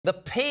The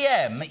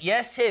PM,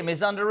 yes, him,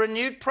 is under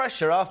renewed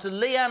pressure after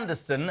Lee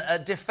Anderson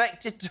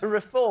defected to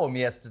Reform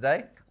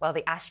yesterday. Well,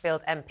 the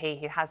Ashfield MP,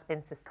 who has been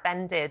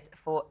suspended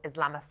for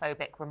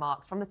Islamophobic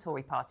remarks from the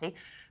Tory party,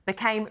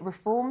 became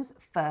Reform's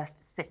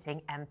first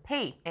sitting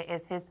MP. It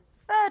is his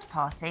third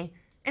party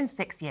in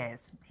 6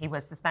 years. He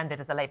was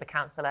suspended as a Labour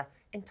councillor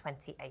in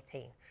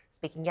 2018.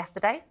 Speaking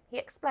yesterday, he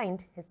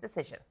explained his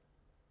decision.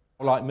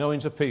 Like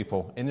millions of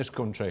people in this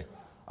country,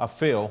 I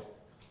feel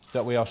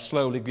that we are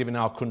slowly giving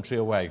our country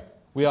away.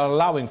 We are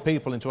allowing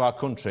people into our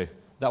country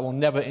that will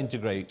never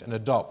integrate and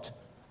adopt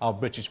our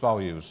British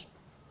values.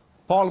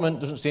 Parliament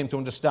doesn't seem to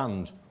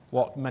understand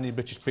what many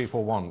British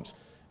people want.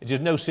 It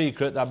is no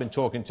secret that I've been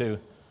talking to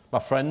my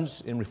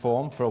friends in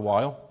Reform for a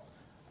while,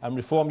 and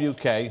Reform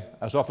UK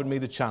has offered me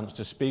the chance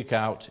to speak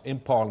out in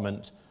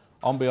Parliament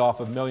on behalf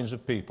of millions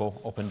of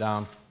people up and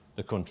down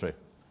the country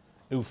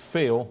who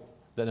feel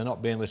that they're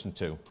not being listened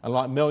to. And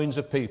like millions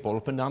of people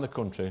up and down the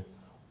country,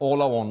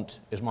 all I want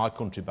is my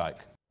country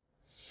back.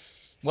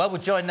 Well, we're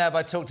joined now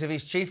by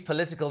TalkTV's chief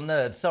political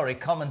nerd,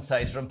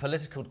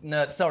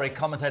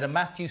 commentator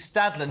Matthew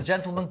Stadlen.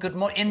 Gentlemen, good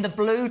morning. In the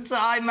blue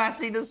tie,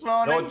 Matty, this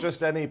morning. Not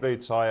just any blue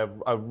tie,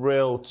 a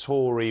real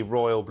Tory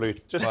royal blue,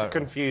 just to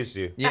confuse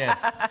you.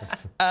 Yes.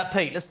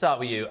 Pete, let's start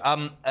with you.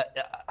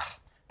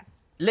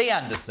 Lee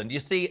Anderson, you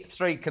see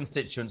three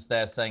constituents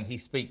there saying he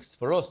speaks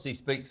for us, he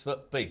speaks for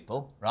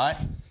people, right?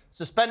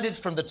 Suspended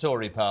from the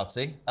Tory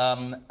party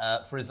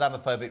for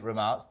Islamophobic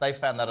remarks. They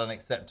found that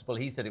unacceptable.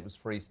 He said it was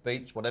free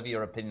speech. Whatever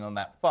your opinion on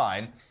that,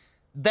 fine.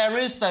 There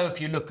is, though,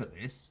 if you look at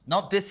this,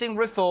 not dissing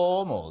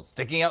Reform or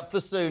sticking up for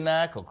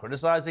Sunak or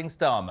criticising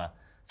Starmer,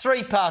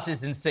 three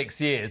parties in 6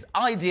 years,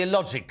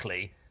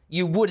 ideologically,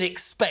 you would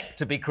expect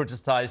to be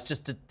criticised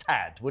just a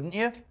tad, wouldn't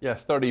you?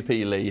 Yes,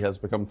 30p Lee has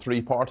become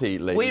three-party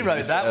Lee. We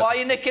wrote that. Why are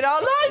you nicking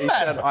our line,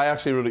 man? I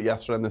actually wrote it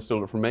yesterday and they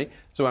stole it from me.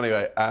 So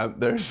anyway,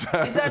 there's...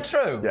 Is that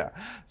true? Yeah.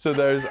 So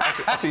there's...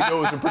 Actually, no,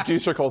 it was a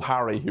producer called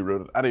Harry who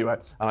wrote it. Anyway,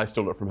 and I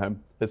stole it from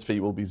him. His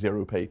fee will be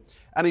 0p.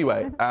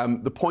 Anyway,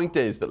 the point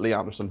is that Lee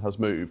Anderson has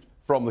moved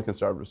from the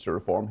Conservatives to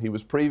Reform. He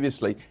was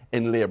previously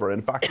in Labour.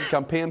 In fact, he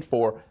campaigned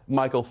for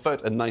Michael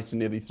Foot in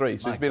 1983.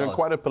 So he's been on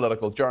quite a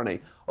political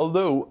journey.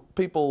 Although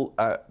people,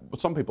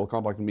 some people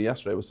contacted me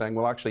yesterday was saying,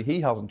 well, actually,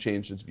 he hasn't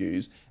changed his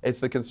views. It's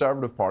the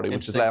Conservative Party,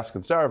 which is less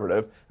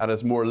conservative and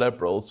is more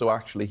liberal. So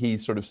actually,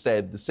 he's sort of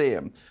stayed the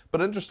same.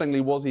 But interestingly,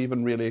 was he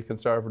even really a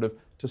Conservative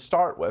to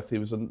start with? He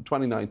was in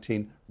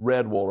 2019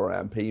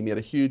 Redwaller MP. He made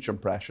a huge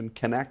impression,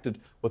 connected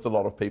with a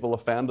lot of people,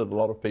 offended a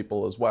lot of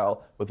people as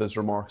well with his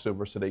remarks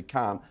over Sadiq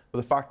Khan. But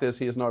the fact is,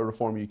 he is now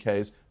Reform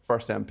UK's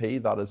first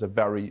MP. That is a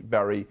very,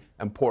 very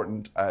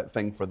important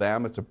thing for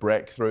them. It's a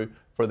breakthrough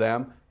for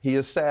them. He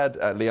has said,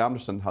 Lee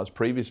Anderson has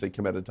previously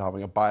committed to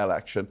having a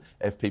by-election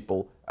if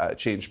people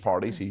change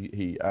parties.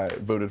 He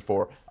voted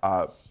for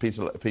a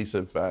piece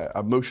of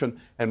a motion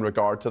in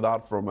regard to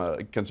that from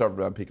a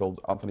Conservative MP called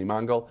Anthony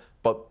Mangle,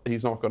 but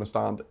he's not going to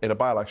stand in a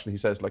by-election. He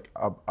says, look,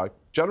 a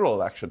general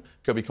election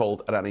could be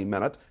called at any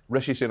minute.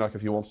 Rishi Sunak,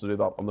 if he wants to do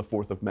that on the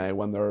 4th of May,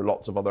 when there are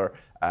lots of other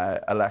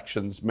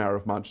elections, Mayor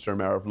of Manchester,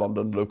 Mayor of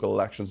London, local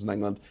elections in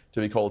England to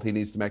be called, he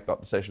needs to make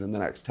that decision in the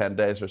next 10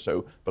 days or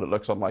so, but it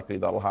looks unlikely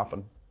that'll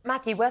happen.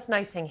 Matthew, worth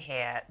noting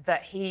here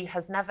that he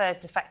has never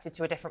defected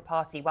to a different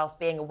party whilst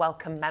being a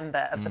welcome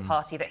member of the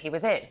party that he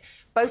was in.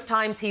 Both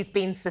times he's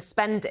been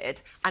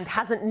suspended and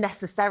hasn't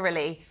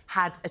necessarily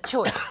had a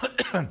choice.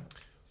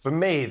 For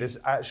me, this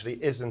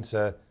actually isn't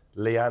a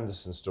Lee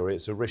Anderson story,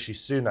 it's a Rishi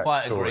Sunak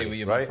Quite story. agree with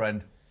you, right? my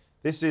friend.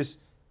 This is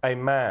a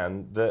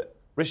man that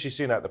Rishi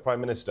Sunak, the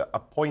Prime Minister,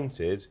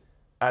 appointed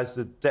as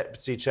the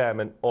deputy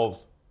chairman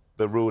of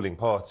the ruling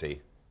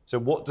party. So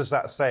what does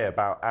that say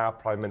about our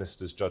Prime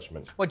Minister's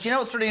judgment? Well, do you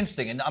know what's really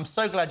interesting? And I'm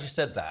so glad you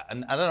said that.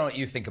 And I don't know what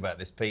you think about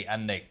this, Pete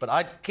and Nick, but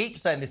I keep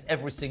saying this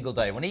every single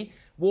day. When he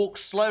walked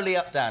slowly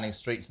up Downing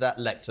Street to that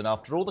lectern,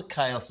 after all the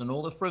chaos and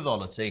all the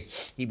frivolity,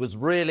 he was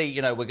really,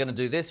 you know, we're going to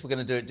do this, we're going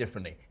to do it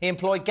differently. He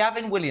employed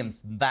Gavin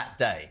Williamson that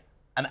day,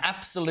 an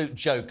absolute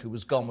joke who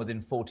was gone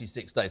within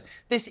 46 days.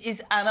 This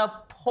is an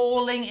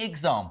appalling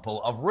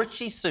example of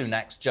Rishi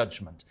Sunak's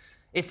judgment.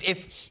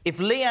 If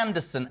Lee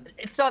Anderson,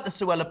 it's like the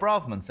Suella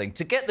Braverman thing.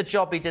 To get the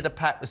job, he did a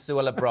pact with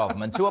Suella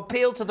Braverman. To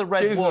appeal to the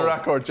Red Wall... Choose the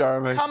record,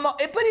 Jeremy. Come on,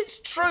 but it's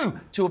true.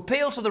 To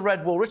appeal to the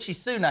Red Wall, Rishi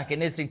Sunak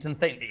in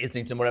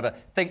Islington, wherever,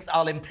 thinks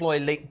I'll employ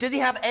Lee. Did he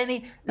have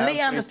any... Lee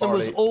Anderson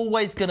was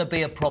always going to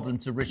be a problem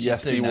to Rishi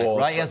Sunak, he was,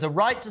 right? He has a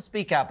right to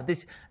speak out, but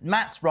this...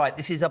 Matt's right,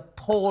 this is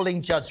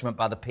appalling judgment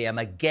by the PM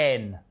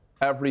again.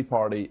 Every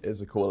party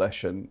is a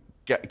coalition.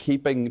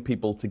 Keeping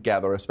people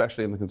together,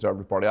 especially in the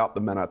Conservative Party at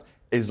the minute,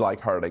 is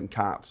like herding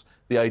cats.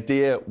 The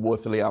idea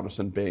with Lee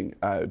Anderson being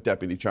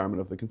Deputy Chairman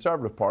of the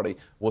Conservative Party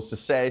was to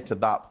say to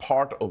that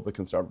part of the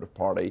Conservative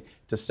Party,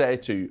 to say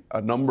to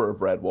a number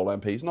of Red Wall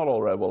MPs, not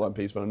all Red Wall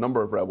MPs, but a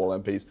number of Red Wall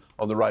MPs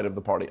on the right of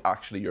the party,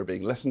 actually you're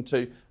being listened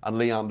to. And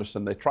Lee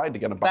Anderson, they tried to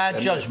get him back in.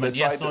 Bad judgment,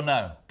 yes or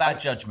no? Bad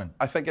judgment.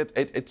 I think I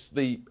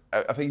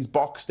think he's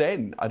boxed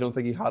in. I don't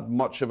think he had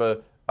much of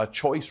a a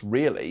choice,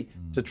 really,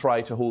 to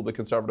try to hold the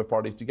Conservative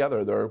Party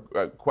together. There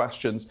are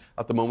questions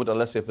at the moment.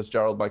 Alicia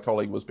Fitzgerald, my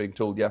colleague, was being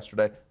told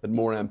yesterday that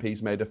more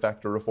MPs may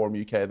defect to Reform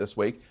UK this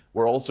week.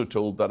 We're also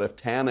told that if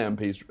 10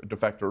 MPs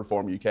defect to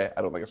Reform UK,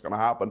 I don't think it's going to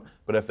happen,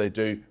 but if they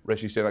do,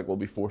 Rishi Sunak will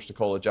be forced to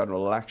call a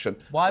general election.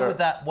 Why would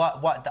that?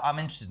 I'm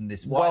interested in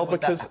this. Why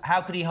would that,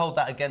 how could he hold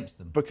that against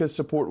them? Because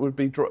support would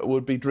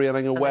be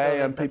draining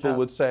away, and people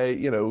would say,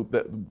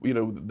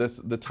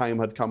 the time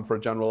had come for a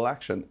general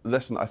election.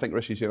 Listen, I think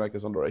Rishi Sunak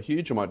is under a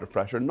huge amount of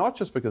pressure, not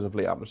just because of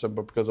Lee Anderson,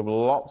 but because of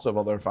lots of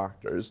other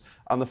factors.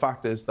 And the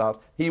fact is that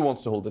he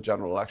wants to hold a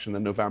general election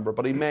in November,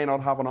 but he may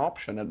not have an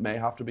option. It may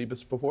have to be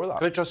before that.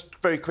 Could I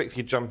just very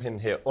quickly jump in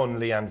here on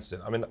Lee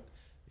Anderson? I mean,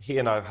 he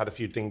and I have had a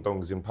few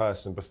ding-dongs in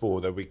person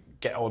before that we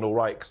get on all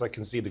right because I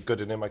can see the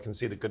good in him. I can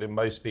see the good in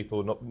most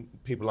people.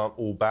 People aren't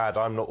all bad.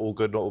 I'm not all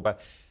good, not all bad.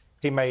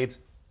 He made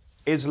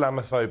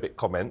Islamophobic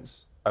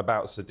comments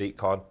about Sadiq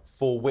Khan,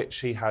 for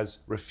which he has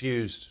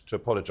refused to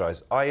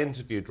apologise. I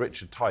interviewed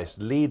Richard Tice,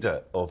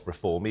 leader of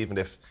Reform, even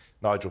if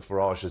Nigel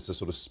Farage is the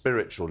sort of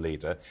spiritual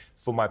leader,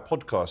 for my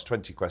podcast,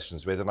 20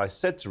 Questions With, and I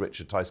said to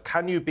Richard Tice,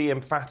 can you be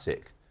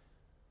emphatic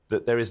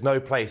that there is no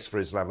place for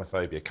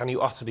Islamophobia? Can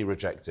you utterly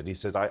reject it? He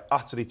said, I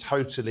utterly,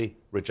 totally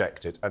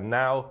reject it. And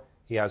now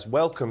he has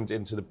welcomed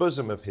into the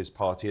bosom of his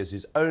party as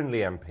his only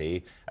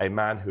MP a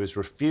man who has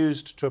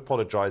refused to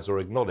apologise or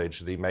acknowledge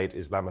that he made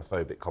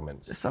Islamophobic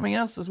comments. There's something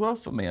else as well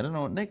for me. I don't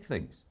know what Nick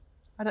thinks.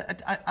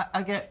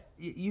 I get...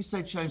 You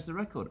say change the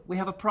record. We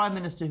have a Prime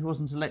Minister who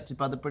wasn't elected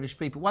by the British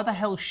people. Why the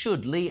hell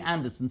should Lee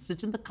Anderson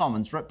sit in the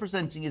Commons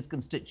representing his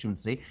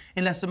constituency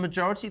unless a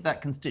majority of that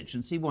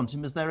constituency want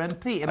him as their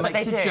MP? It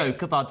makes a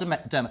joke of our...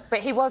 But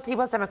he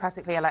was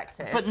democratically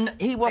elected. But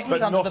he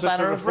wasn't under the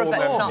banner of Reform.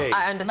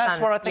 I understand. And that's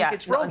where I think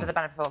it's wrong. Not under the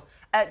banner of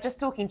Reform. Just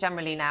talking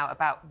generally now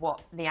about what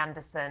Lee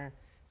Anderson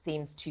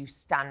seems to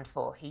stand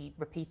for. He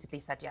repeatedly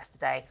said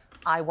yesterday,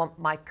 I want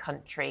my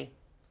country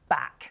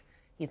back.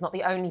 He's not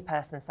the only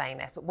person saying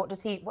this, but what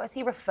is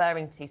he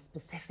referring to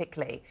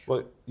specifically?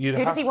 Well, who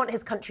does he want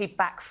his country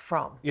back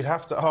from? You'd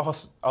have to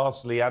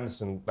ask Lee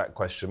Anderson that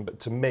question, but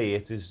to me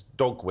it is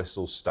dog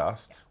whistle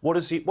stuff. What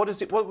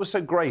was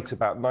so great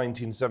about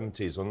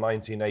 1970s or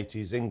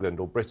 1980s England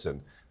or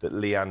Britain that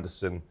Lee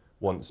Anderson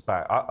wants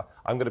back?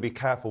 I'm going to be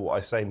careful what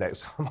I say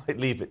next. I might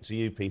leave it to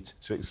you, Peter,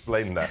 to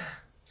explain that.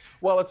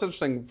 Well, it's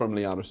interesting from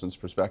Lee Anderson's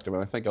perspective,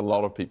 and I think a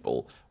lot of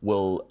people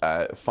will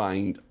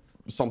find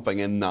something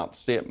in that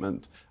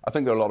statement. I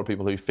think there are a lot of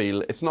people who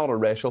feel it's not a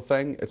racial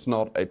thing, it's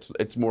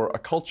more a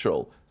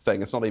cultural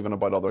thing. It's not even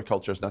about other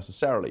cultures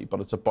necessarily, but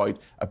it's about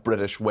a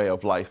British way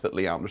of life that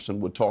Lee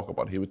Anderson would talk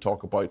about. He would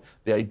talk about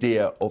the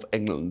idea of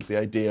England, the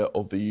idea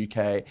of the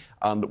UK,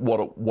 and what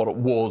it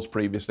was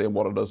previously and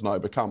what it has now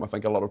become. I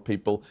think a lot of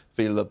people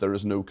feel that there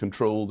is no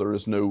control, there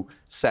is no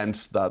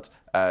sense that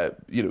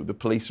the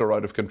police are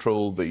out of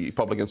control, the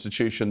public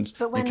institutions,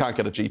 you can't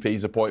get a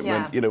GP's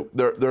appointment. Yeah.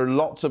 There are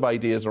lots of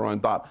ideas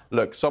around that.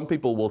 Look, some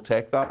people will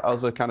take that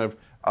as a kind of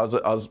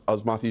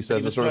as Matthew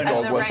says, a sort of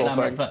dog whistle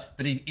thing.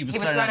 But he was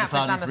thrown out of the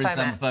party for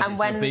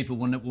Islamophobia, so people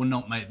will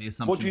not make the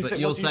assumption. But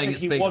you're saying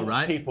it's people,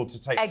 right? People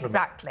to take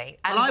exactly.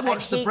 Well, I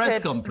watched the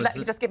press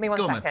conference. Just give me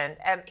one second.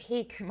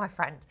 My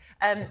friend,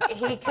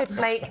 he could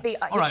make the...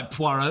 All right,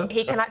 Poirot.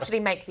 He can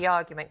actually make the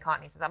argument, can't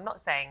he? He says, I'm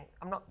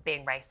not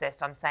being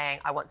racist, I'm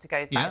saying I want to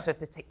go back to a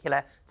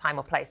particular time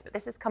or place. But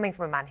this is coming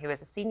from a man who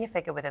is a senior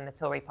figure within the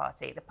Tory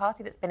party, the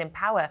party that's been in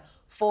power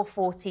for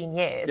 14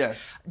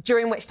 years,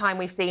 during which time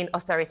we've seen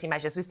austerity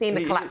measures, we've seen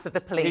the collapse of the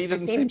police. He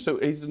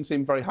didn't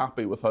seem very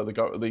happy with how the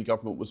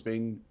government was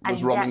running the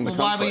country.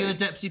 Why were you the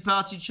deputy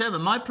party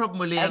chairman? My problem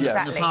with Lee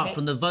Anderson, apart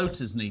from the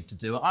voters need to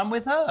do it, I'm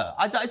with her.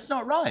 It's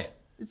not right.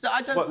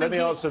 Let me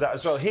answer that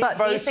as well. Do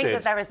you think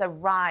that there is a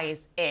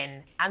rise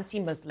in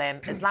anti-Muslim,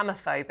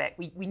 Islamophobic?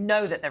 We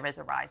know that there is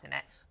a rise in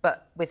it,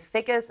 but with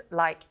figures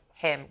like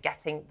him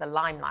getting the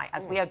limelight,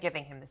 as we are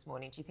giving him this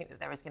morning, do you think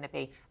that there is going to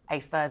be a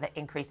further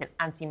increase in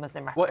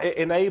anti-Muslim rhetoric? Well, it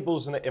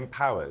enables and it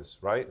empowers,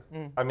 right?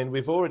 I mean,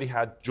 we've already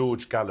had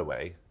George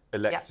Galloway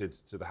elected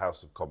to the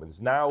House of Commons.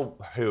 Now,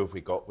 who have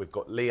we got? We've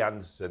got Lee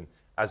Anderson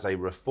as a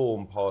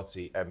Reform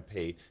Party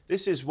MP.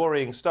 This is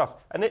worrying stuff.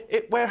 And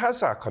where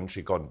has our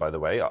country gone, by the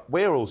way?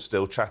 We're all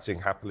still chatting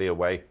happily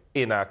away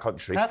in our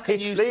country. How can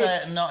you say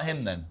it and not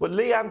him, then? Well,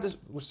 Lee Anderson...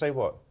 Well, say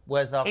what?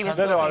 Where's our country?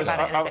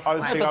 I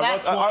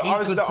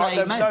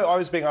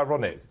was being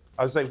ironic.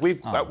 I was saying,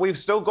 we've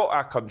still got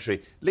our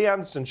country. Lee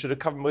Anderson should have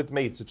come with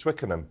me to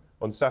Twickenham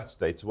on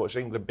Saturday to watch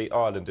England beat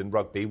Ireland in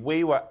rugby.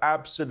 We were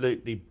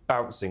absolutely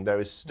bouncing. There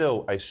is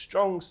still a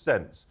strong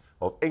sense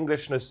of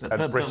Englishness and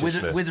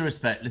Britishness. But with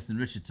respect, listen,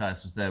 Richard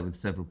Tice was there with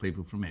several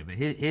people from here, but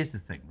here's the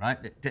thing, right?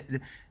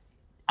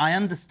 I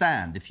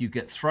understand if you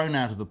get thrown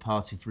out of a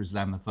party for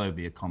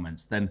Islamophobia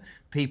comments, then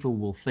people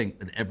will think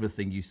that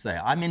everything you say...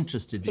 I'm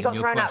interested in your question.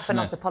 He got thrown out for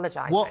not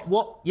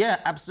apologising. Yeah,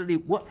 absolutely.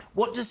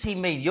 What does he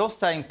mean? You're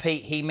saying,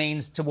 Pete, he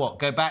means to what?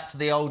 Go back to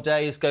the old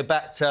days, go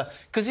back to...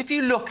 Because if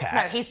you look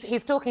at... No,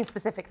 he's talking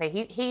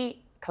specifically.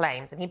 He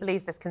claims, and he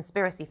believes this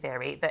conspiracy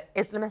theory that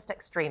Islamist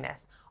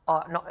extremists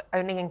are not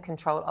only in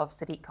control of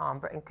Sadiq Khan,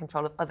 but in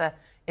control of other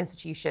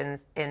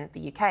institutions in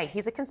the UK.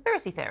 He's a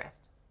conspiracy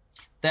theorist.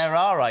 There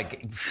are,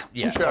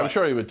 yeah. I'm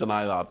sure he would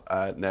deny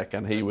that, Nick,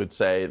 and he would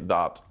say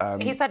that...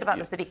 he said about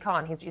the Sadiq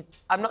Khan,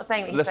 I'm not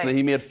saying that he's Listen, saying...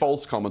 he made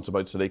false comments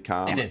about Sadiq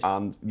Khan, He did.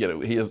 and, you know,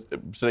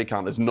 Sadiq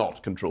Khan is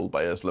not controlled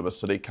by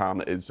Islamists. Sadiq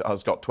Khan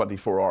has got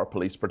 24-hour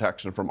police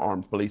protection from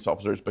armed police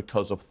officers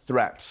because of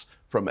threats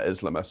from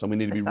Islamists, and we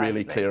need to be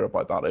really clear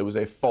about that. It was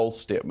a false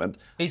statement.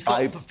 He's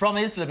got from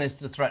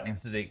Islamists to threatening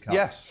Sadiq Khan.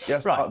 Yes,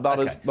 right. that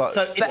okay. is...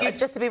 But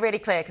just to be really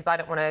clear, because I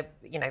don't want to,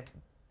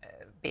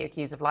 be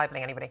accused of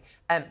libeling anybody,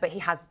 but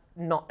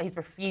he's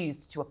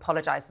refused to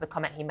apologise for the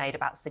comment he made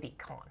about Sadiq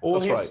Khan. All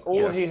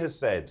he has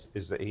said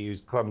is that he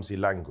used clumsy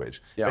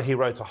language, but he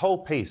wrote a whole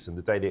piece in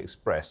the Daily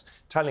Express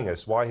telling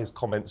us why his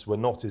comments were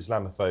not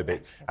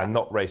Islamophobic and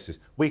not racist.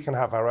 We can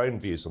have our own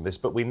views on this,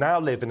 but we now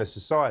live in a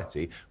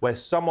society where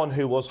someone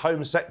who was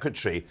Home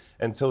Secretary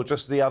until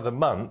just the other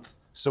month,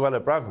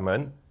 Suella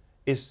Braverman,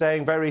 is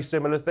saying very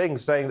similar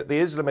things, saying that the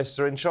Islamists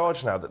are in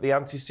charge now, that the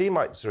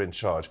anti-Semites are in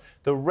charge.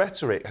 The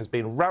rhetoric has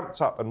been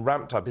ramped up and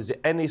ramped up. Is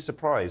it any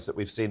surprise that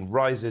we've seen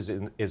rises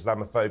in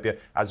Islamophobia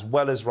as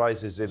well as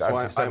rises in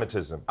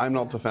anti-Semitism? I'm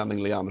not defending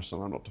Lee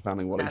Anderson. I'm not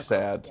defending what he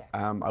said.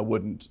 I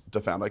wouldn't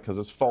defend it because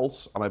it's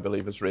false and I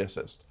believe it's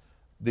racist.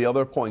 The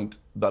other point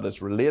that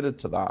is related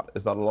to that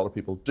is that a lot of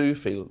people do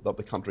feel that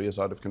the country is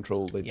out of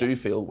control. They do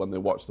feel when they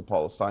watch the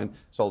Palestine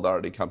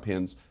solidarity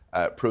campaigns,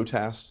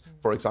 protests,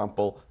 for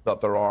example, that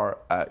there are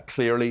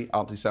clearly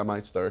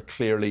anti-Semites, there are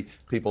clearly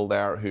people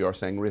there who are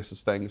saying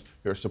racist things,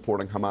 who are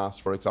supporting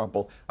Hamas, for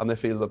example, and they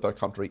feel that their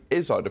country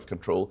is out of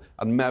control.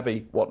 And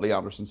maybe what Lee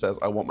Anderson says,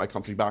 I want my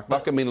country back,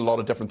 that can mean a lot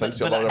of different things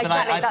to a lot of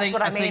different people. Exactly, that's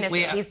what I mean, is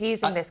that he's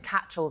using this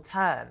catch-all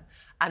term.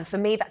 And for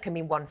me, that can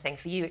mean one thing.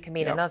 For you, it can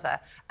mean another.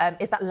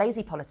 Is that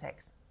lazy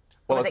politics?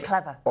 Or is it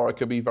clever? Or it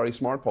could be very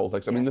smart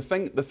politics. I mean, the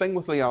thing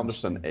with Lee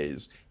Anderson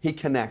is he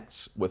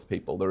connects with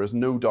people. There is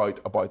no doubt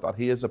about that.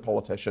 He is a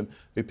politician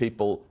who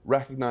people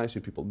recognise,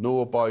 who people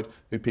know about,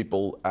 who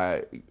people...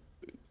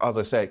 as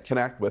I say,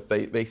 connect with.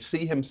 They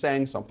see him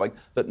saying something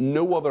that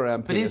no other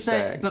MP is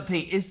saying. But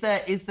Pete, is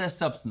there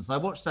substance? I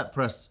watched that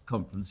press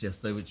conference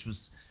yesterday, which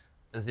was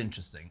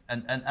interesting,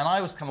 and I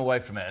always come away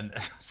from it and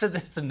said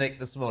this to Nick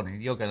this morning.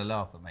 You're going to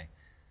laugh at me.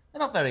 They're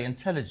not very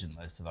intelligent,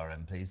 most of our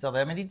MPs, are they?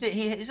 I mean,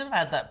 he sort of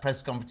had that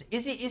press conference.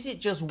 Is it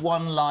just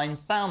one-line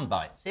sound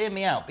bites? Hear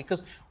me out,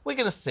 because we're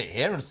going to sit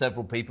here and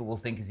several people will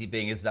think, is he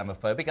being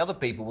Islamophobic? Other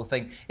people will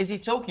think, is he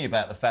talking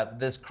about the fact that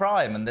there's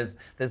crime and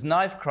there's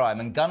knife crime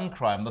and gun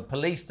crime? The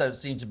police don't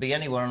seem to be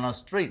anywhere on our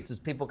streets. There's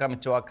people coming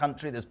to our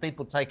country. There's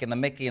people taking the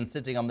mickey and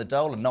sitting on the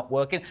dole and not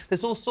working.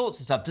 There's all sorts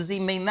of stuff. Does he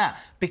mean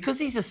that? Because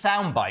he's a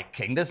soundbite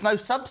king, there's no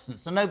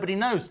substance, so nobody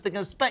knows. They're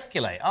going to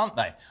speculate, aren't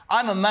they?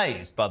 I'm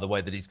amazed by the way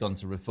that he's gone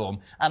to reform,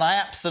 and I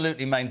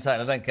absolutely maintain,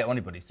 I don't care what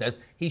anybody says,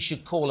 he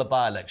should call a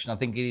by-election. I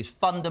think it is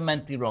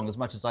fundamentally wrong, as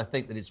much as I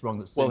think that it's wrong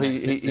that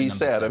Sunak he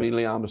said, I mean,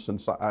 Lee Anderson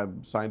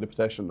signed a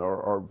petition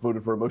or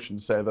voted for a motion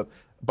to say that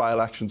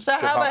by-elections... So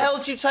how the hell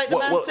do you take the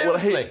man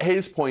seriously?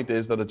 His point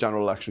is that a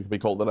general election can be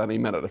called at any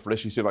minute. If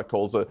Rishi Sunak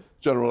calls a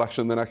general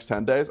election in the next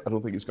 10 days, I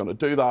don't think he's going to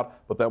do that,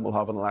 but then we'll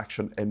have an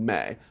election in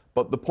May.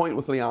 But the point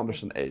with Lee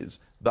Anderson is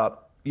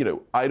that, you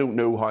know, I don't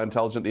know how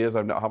intelligent he is.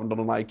 I haven't done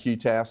an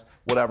IQ test,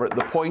 whatever.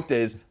 The point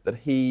is that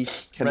he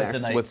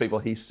connects with people.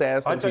 He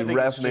says things, he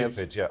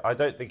resonates. I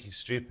don't think he's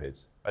stupid.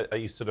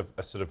 He's sort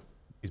of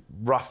he's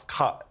rough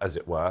cut, as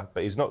it were,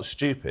 but he's not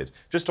stupid.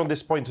 Just on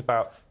this point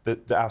about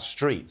our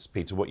streets,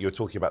 Peter, what you were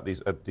talking about,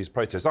 these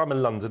protests. I'm a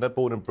Londoner,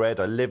 born and bred.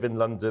 I live in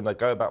London. I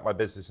go about my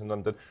business in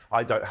London.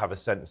 I don't have a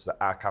sense that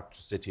our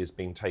capital city is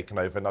being taken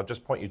over. And I'll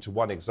just point you to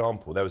one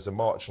example. There was a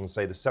march on,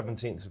 say, the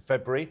 17th of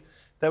February.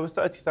 There were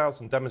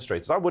 30,000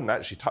 demonstrators. I wouldn't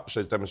actually touch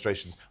those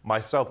demonstrations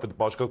myself with the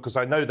barge because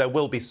I know there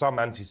will be some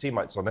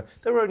anti-Semites on there.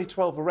 There were only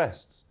 12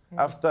 arrests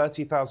out of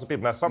 30,000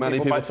 people. Now, Many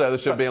people say there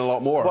should be a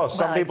lot more. Well,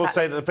 some people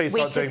say that the police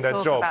aren't doing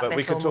their job, but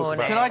we can talk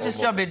about it. Can I just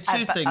jump in?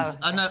 Two things.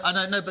 I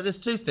don't know, but there's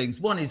two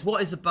things. One is,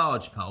 what is a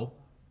barge pole?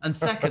 And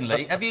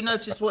secondly, have you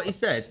noticed what he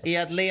said? He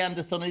had Lee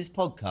Anderson on his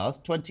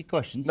podcast, 20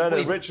 questions. No,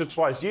 Richard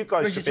Tice. You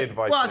guys should be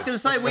invited. Well, I was going to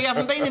say, we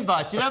haven't been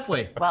invited, have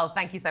we? Well,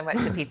 thank you so much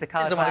to Peter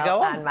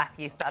Cardwell and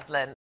Matthew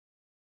Stadlen.